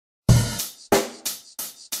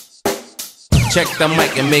Check the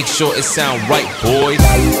mic and make sure it sound right, boys.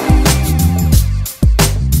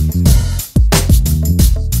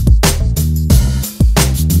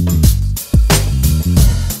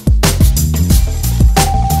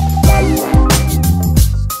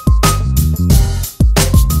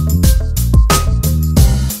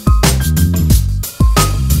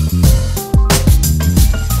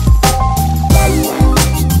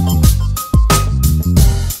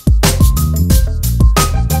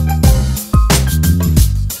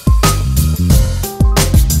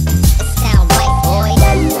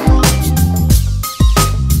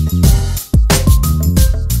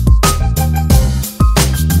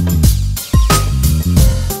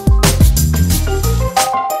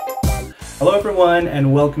 Hello everyone,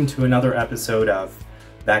 and welcome to another episode of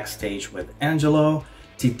Backstage with Angelo.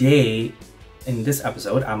 Today, in this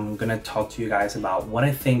episode, I'm gonna talk to you guys about what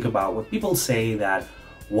I think about what people say that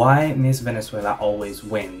why Miss Venezuela always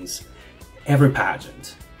wins every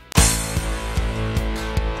pageant.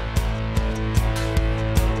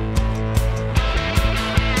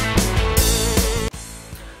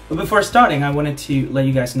 But before starting, I wanted to let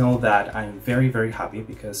you guys know that I'm very happy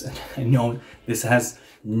because I know this has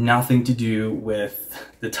nothing to do with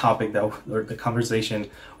the topic that, or the conversation,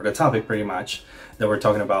 or the topic pretty much that we're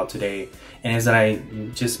talking about today, and is that I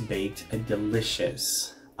just baked a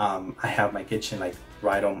delicious, I have my kitchen like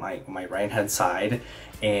right on my right hand side,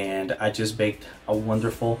 and I just baked a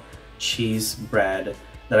wonderful cheese bread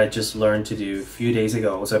that I just learned to do a few days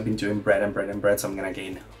ago. So I've been doing bread, so I'm gonna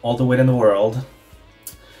gain all the weight in the world,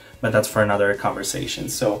 but that's for another conversation.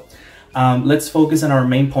 So let's focus on our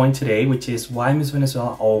main point today, which is why Miss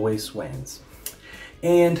Venezuela always wins.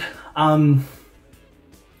 And I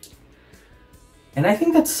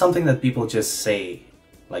think that's something that people just say,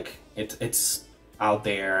 like it's out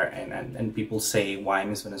there, and people say why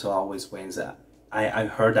Miss Venezuela always wins.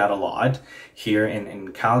 I've heard that a lot here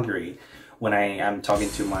in Calgary when I am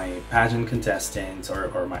talking to my pageant contestants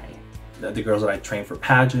or the girls that I train for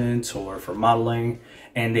pageants or for modeling,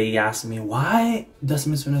 and they ask me, why does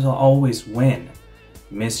Miss Venezuela always win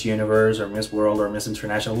Miss Universe or Miss World or Miss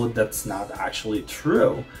International? Well, that's not actually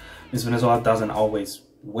true. Miss Venezuela doesn't always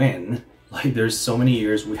win. Like, there's so many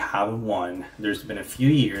years we haven't won. There's been a few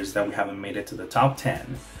years that we haven't made it to the top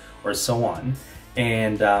 10 or so on.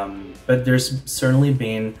 And but there's certainly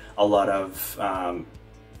been a lot of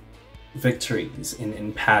victories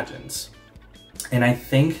in pageants. And I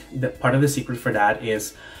think that part of the secret for that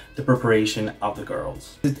is the preparation of the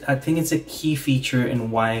girls. I think it's a key feature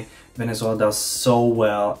in why Venezuela does so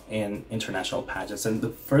well in international pageants. And the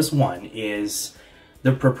first one is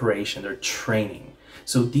their preparation, their training.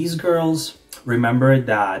 So these girls, remember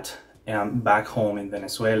that back home in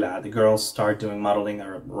Venezuela, the girls start doing modeling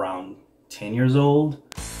around 10 years old,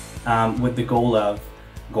 with the goal of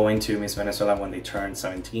going to Miss Venezuela when they turn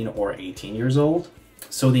 17 or 18 years old.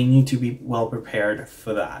 So they need to be well prepared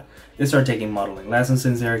for that. They start taking modeling lessons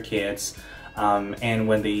since they're kids, and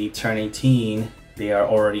when they turn 18, they are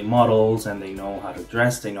already models, and they know how to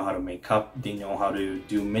dress, they know how to make up, they know how to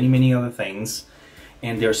do many other things,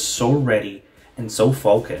 and they're so ready and so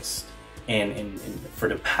focused and for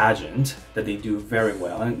the pageant that they do very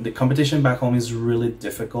well. And the competition back home is really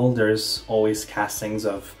difficult. There's always castings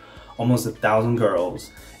of almost 1,000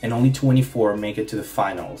 girls, and only 24 make it to the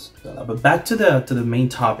finals. But back to the main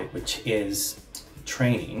topic, which is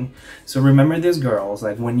training. So remember these girls,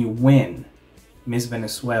 like when you win Miss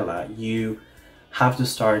Venezuela, you have to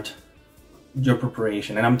start your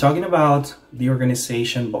preparation. And I'm talking about the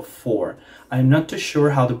organization before. I'm not too sure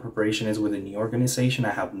how the preparation is with the new organization.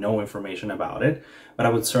 I have no information about it, but I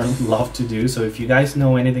would certainly love to do. So if you guys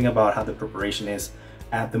know anything about how the preparation is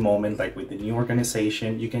at the moment, like with the new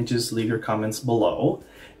organization, you can just leave your comments below,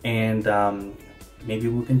 and maybe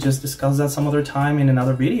we can just discuss that some other time in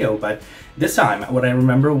another video. But this time, what I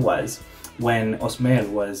remember was when Osmel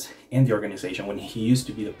was in the organization, when he used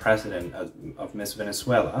to be the president of Miss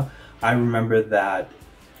Venezuela, I remember that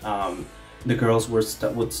the girls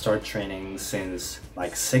would start training since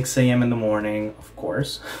like 6 a.m. in the morning, of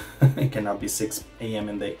course. It cannot be 6 a.m.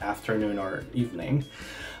 in the afternoon or evening.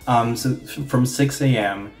 So from 6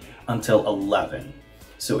 a.m. until 11.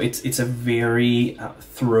 So it's a very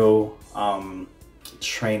thorough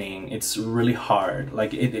training. It's really hard.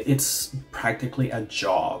 Like it's practically a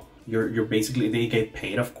job. You're basically, they get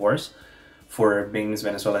paid, of course, for being Miss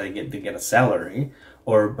Venezuela. They get a salary,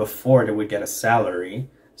 or before they would get a salary.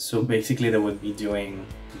 So basically they would be doing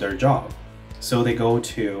their job. So they go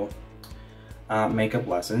to makeup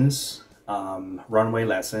lessons, runway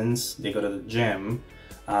lessons, they go to the gym.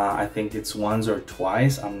 I think it's once or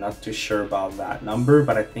twice. I'm not too sure about that number,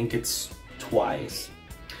 but I think it's twice.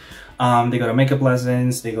 They go to makeup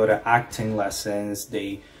lessons, they go to acting lessons,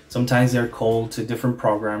 sometimes they're called to different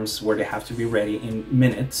programs where they have to be ready in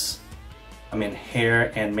minutes, I mean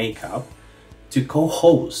hair and makeup, to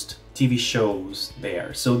co-host TV shows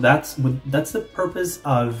there. So that's the purpose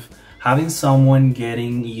of having someone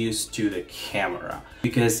getting used to the camera.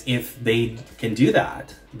 Because if they can do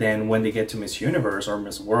that, then when they get to Miss Universe or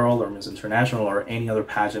Miss World or Miss International or any other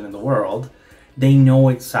pageant in the world, they know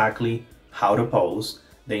exactly how to pose.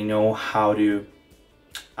 They know how to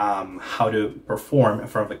perform in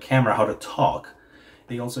front of the camera, how to talk.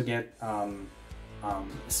 They also get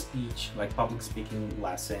speech, like public speaking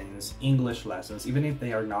lessons, English lessons, even if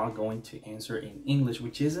they are not going to answer in English,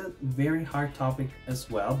 which is a very hard topic as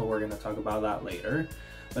well, but we're going to talk about that later.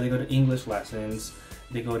 But they go to English lessons,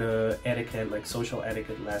 they go to etiquette, like social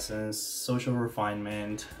etiquette lessons, social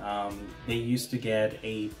refinement. They used to get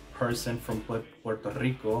a person from Puerto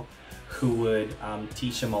Rico who would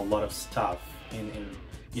teach them a lot of stuff in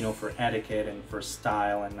you know, for etiquette and for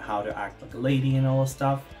style and how to act like a lady and all that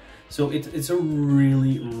stuff. So it's a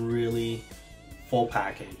really full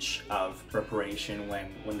package of preparation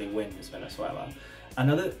when they win Miss Venezuela.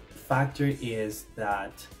 Another factor is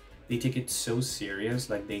that they take it so serious,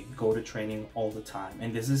 like they go to training all the time.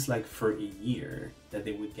 And this is like for a year that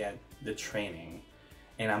they would get the training.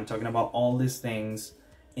 And I'm talking about all these things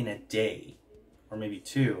in a day or maybe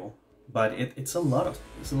two, but it's a lot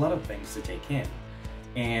of things to take in,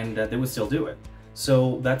 and they would still do it.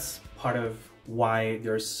 So that's part of why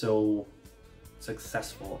they're so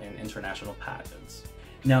successful in international pageants.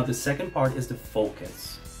 Now the second part is the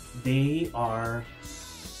focus. They are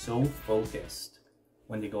so focused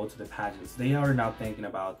when they go to the pageants. They are not thinking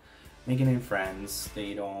about making any friends.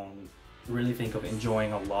 They don't really think of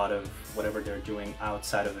enjoying a lot of whatever they're doing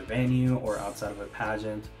outside of a venue or outside of a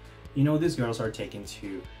pageant. You know, these girls are taken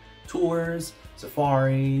to tours,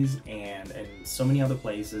 safaris, and so many other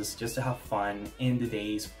places just to have fun in the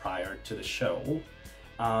days prior to the show.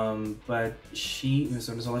 But Miss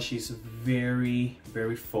Venezuela, she's very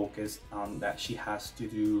focused on that she has to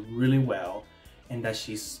do really well and that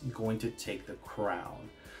she's going to take the crown.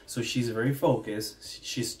 So she's very focused.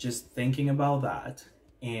 She's just thinking about that,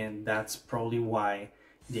 and that's probably why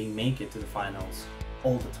they make it to the finals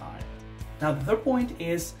all the time. Now the third point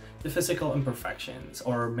is the physical imperfections,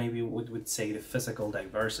 or maybe we would say the physical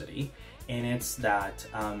diversity, and it's that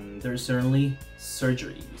there's certainly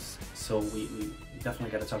surgeries. So we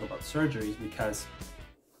definitely got to talk about surgeries, because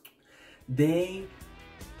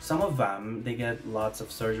some of them, they get lots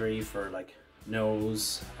of surgery for like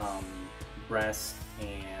nose, breast,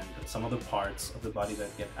 and some other parts of the body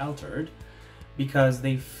that get altered, because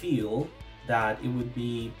they feel that it would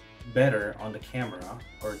be better on the camera,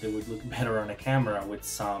 or they would look better on the camera with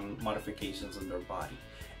some modifications on their body.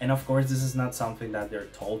 And of course, this is not something that they're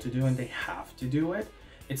told to do and they have to do it.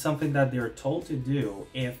 It's something that they're told to do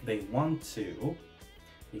if they want to,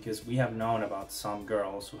 because we have known about some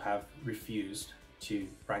girls who have refused to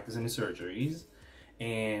practice any surgeries,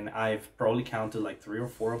 and I've probably counted like 3 or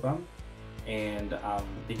 4 of them, and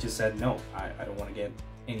they just said, no, I don't want to get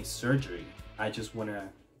any surgery. I just want to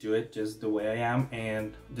do it just the way I am.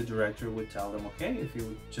 And the director would tell them, okay, if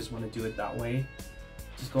you just want to do it that way,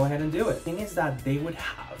 just go ahead and do it. The thing is that they would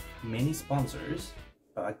have many sponsors,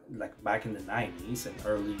 like back in the 90s and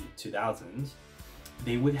early 2000s,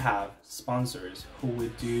 they would have sponsors who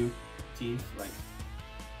would do teeth, like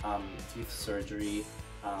teeth surgery,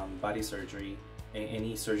 body surgery,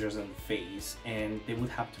 any surgeries on the face, and they would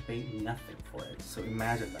have to pay nothing for it. So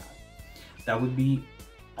imagine that. That would be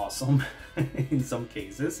awesome in some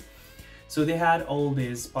cases. So they had all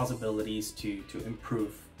these possibilities to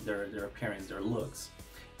improve their appearance, their looks.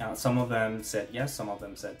 Now, some of them said yes, some of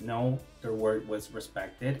them said no. Their word was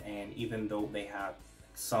respected, and even though they had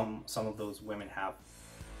some of those women have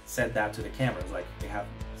said that to the cameras, like they have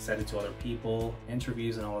said it to other people,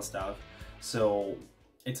 interviews and all that stuff. So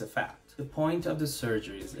it's a fact. The point of the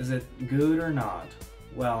surgeries, is it good or not?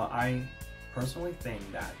 Well, I personally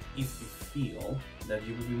think that if you feel that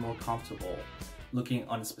you would be more comfortable looking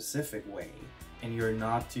on a specific way and you're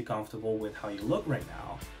not too comfortable with how you look right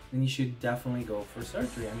now, then you should definitely go for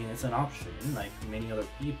surgery. I mean, it's an option. Like many other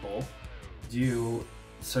people do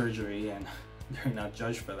surgery and they're not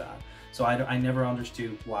judged for that. So I never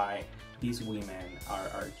understood why these women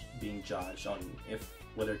are being judged on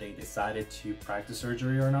whether they decided to practice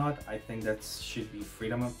surgery or not. I think that should be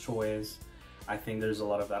freedom of choice. I think there's a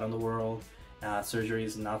lot of that in the world. Surgery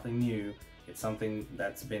is nothing new. It's something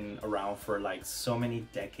that's been around for like so many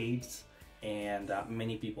decades, and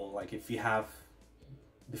many people, like if you have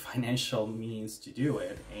the financial means to do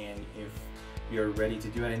it, and if you're ready to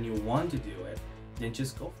do it and you want to do it, then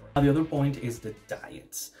just go for it. Now, the other point is the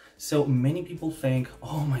diets. So many people think,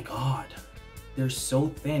 oh my god, they're so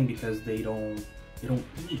thin because they don't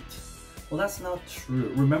eat. Well, that's not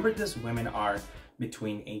true. Remember, these women are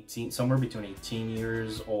somewhere between 18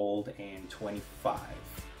 years old and 25.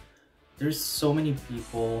 There's so many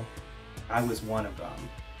people. I was one of them.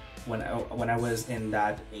 When I was in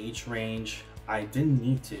that age range, I didn't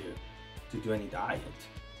need to do any diet,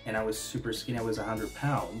 and I was super skinny. I was 100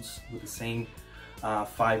 pounds with the same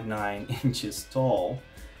 5'9" inches tall,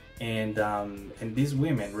 and these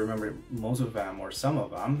women, remember, most of them or some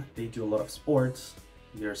of them, they do a lot of sports.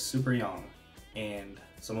 They're super young, and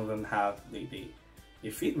some of them have they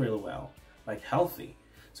feed really well, like healthy,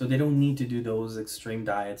 so they don't need to do those extreme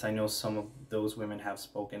diets. I know some of those women have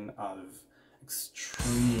spoken of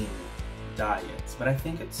extreme diets, but I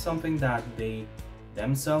think it's something that they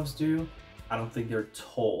themselves do. I don't think they're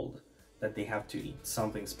told that they have to eat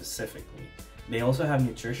something specifically. They also have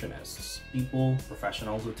nutritionists,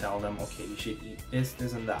 professionals who tell them, okay, you should eat this,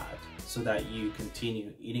 this, and that, so that you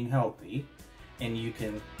continue eating healthy and you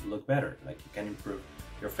can look better, like you can improve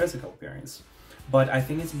your physical appearance. But I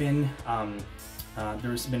think it's been,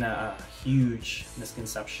 there's been a huge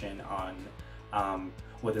misconception on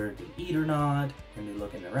whether they eat or not, and they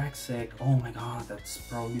look anorexic. Oh my god, that's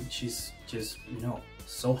probably, she's just,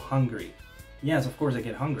 so hungry. Yes, of course I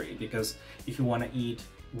get hungry, because if you want to eat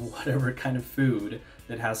whatever kind of food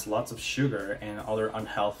that has lots of sugar and other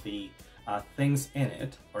unhealthy things in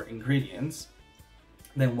it, or ingredients,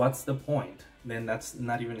 then what's the point? Then that's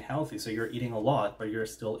not even healthy. So you're eating a lot, but you're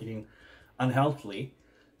still eating unhealthily.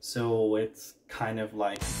 So it's kind of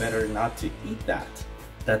like better not to eat that.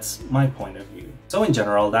 That's my point of view. So in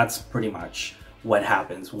general, that's pretty much what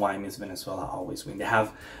happens, why Miss Venezuela always win. They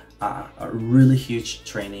have a really huge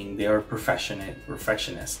training. They are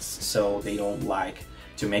perfectionists, so they don't like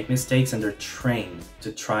to make mistakes, and they're trained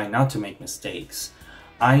to try not to make mistakes.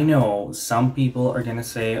 I know some people are gonna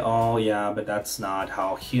say, oh yeah, but that's not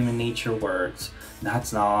how human nature works.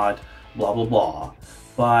 That's not blah, blah, blah.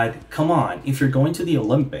 But come on, if you're going to the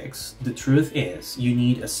Olympics, the truth is you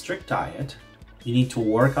need a strict diet. You need to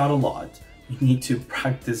work out a lot. You need to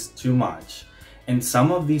practice too much. And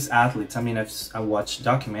some of these athletes, I mean, I watched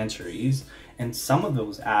documentaries, and some of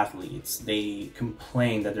those athletes, they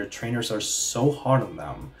complain that their trainers are so hard on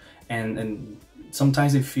them. And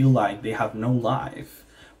sometimes they feel like they have no life.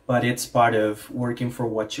 But it's part of working for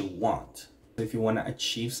what you want. If you want to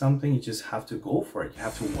achieve something, you just have to go for it. You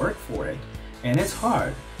have to work for it. And it's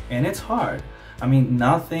hard. And it's hard. I mean,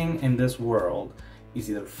 nothing in this world is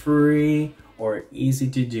either free or easy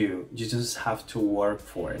to do. You just have to work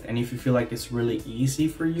for it. And if you feel like it's really easy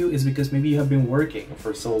for you, it's because maybe you have been working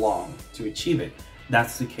for so long to achieve it.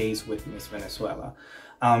 That's the case with Miss Venezuela.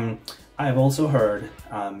 I've also heard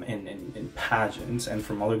in pageants and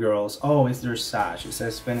from other girls, oh, it's their sash, it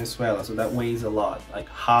says Venezuela, so that weighs a lot. Like,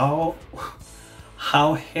 how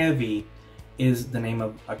heavy is the name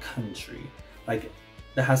of a country? Like,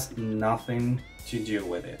 that has nothing to do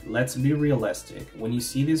with it. Let's be realistic. When you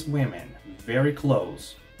see these women very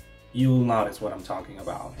close, you'll notice what I'm talking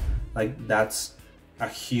about. Like, that's a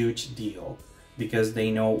huge deal, because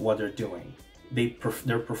they know what they're doing.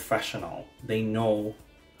 They're professional. They know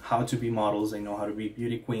how to be models. They know how to be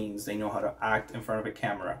beauty queens. They know how to act in front of a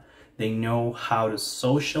camera. They know how to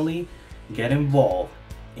socially get involved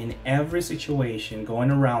in every situation going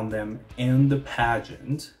around them in the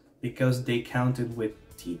pageant, because they counted with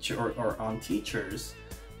teachers,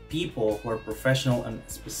 people who are professional in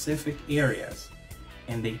specific areas,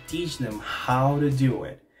 and they teach them how to do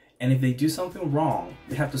it. And if they do something wrong,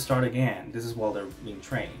 they have to start again. This is while they're being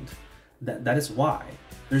trained. That is why.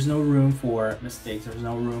 There's no room for mistakes. There's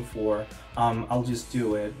no room for, I'll just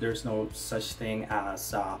do it. There's no such thing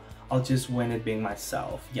as, I'll just win it being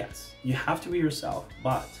myself. Yes, you have to be yourself,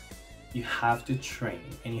 but you have to train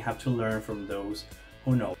and you have to learn from those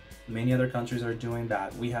who know. Many other countries are doing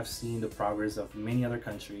that. We have seen the progress of many other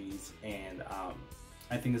countries, and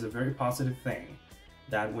I think it's a very positive thing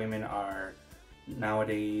that women are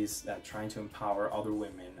nowadays trying to empower other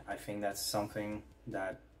women. I think that's something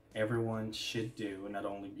that everyone should do, not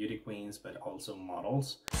only beauty queens but also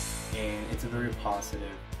models, and it's a very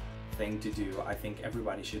positive thing to do. I think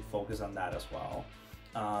everybody should focus on that as well.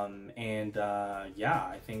 Yeah,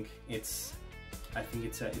 I think it's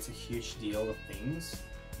a huge deal of things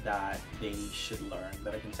that they should learn,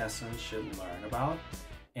 that a contestant should learn about.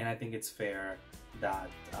 And I think it's fair that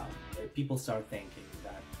people start thinking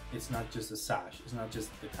that it's not just a sash, it's not just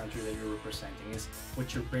the country that you're representing, it's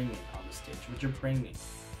what you're bringing on the stage, what you're bringing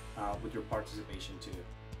with your participation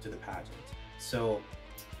to the pageant. So,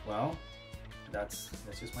 well, that's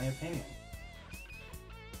just my opinion.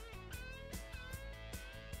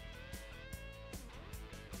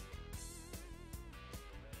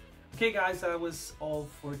 Okay guys, that was all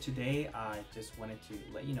for today. I just wanted to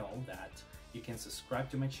let you know that you can subscribe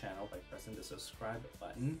to my channel by pressing the subscribe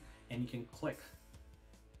button, and you can click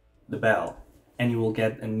the bell and you will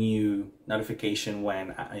get a new notification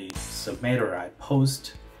when I submit or I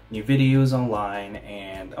post new videos online.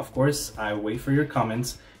 And of course, I wait for your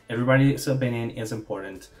comments. Everybody's opinion is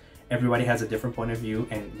important. Everybody has a different point of view,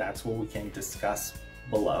 and that's what we can discuss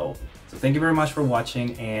below. So thank you very much for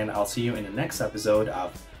watching, and I'll see you in the next episode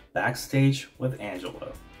of Backstage with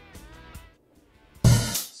Angelo.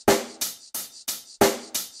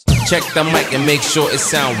 Check the mic and make sure it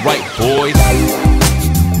sound right, boys.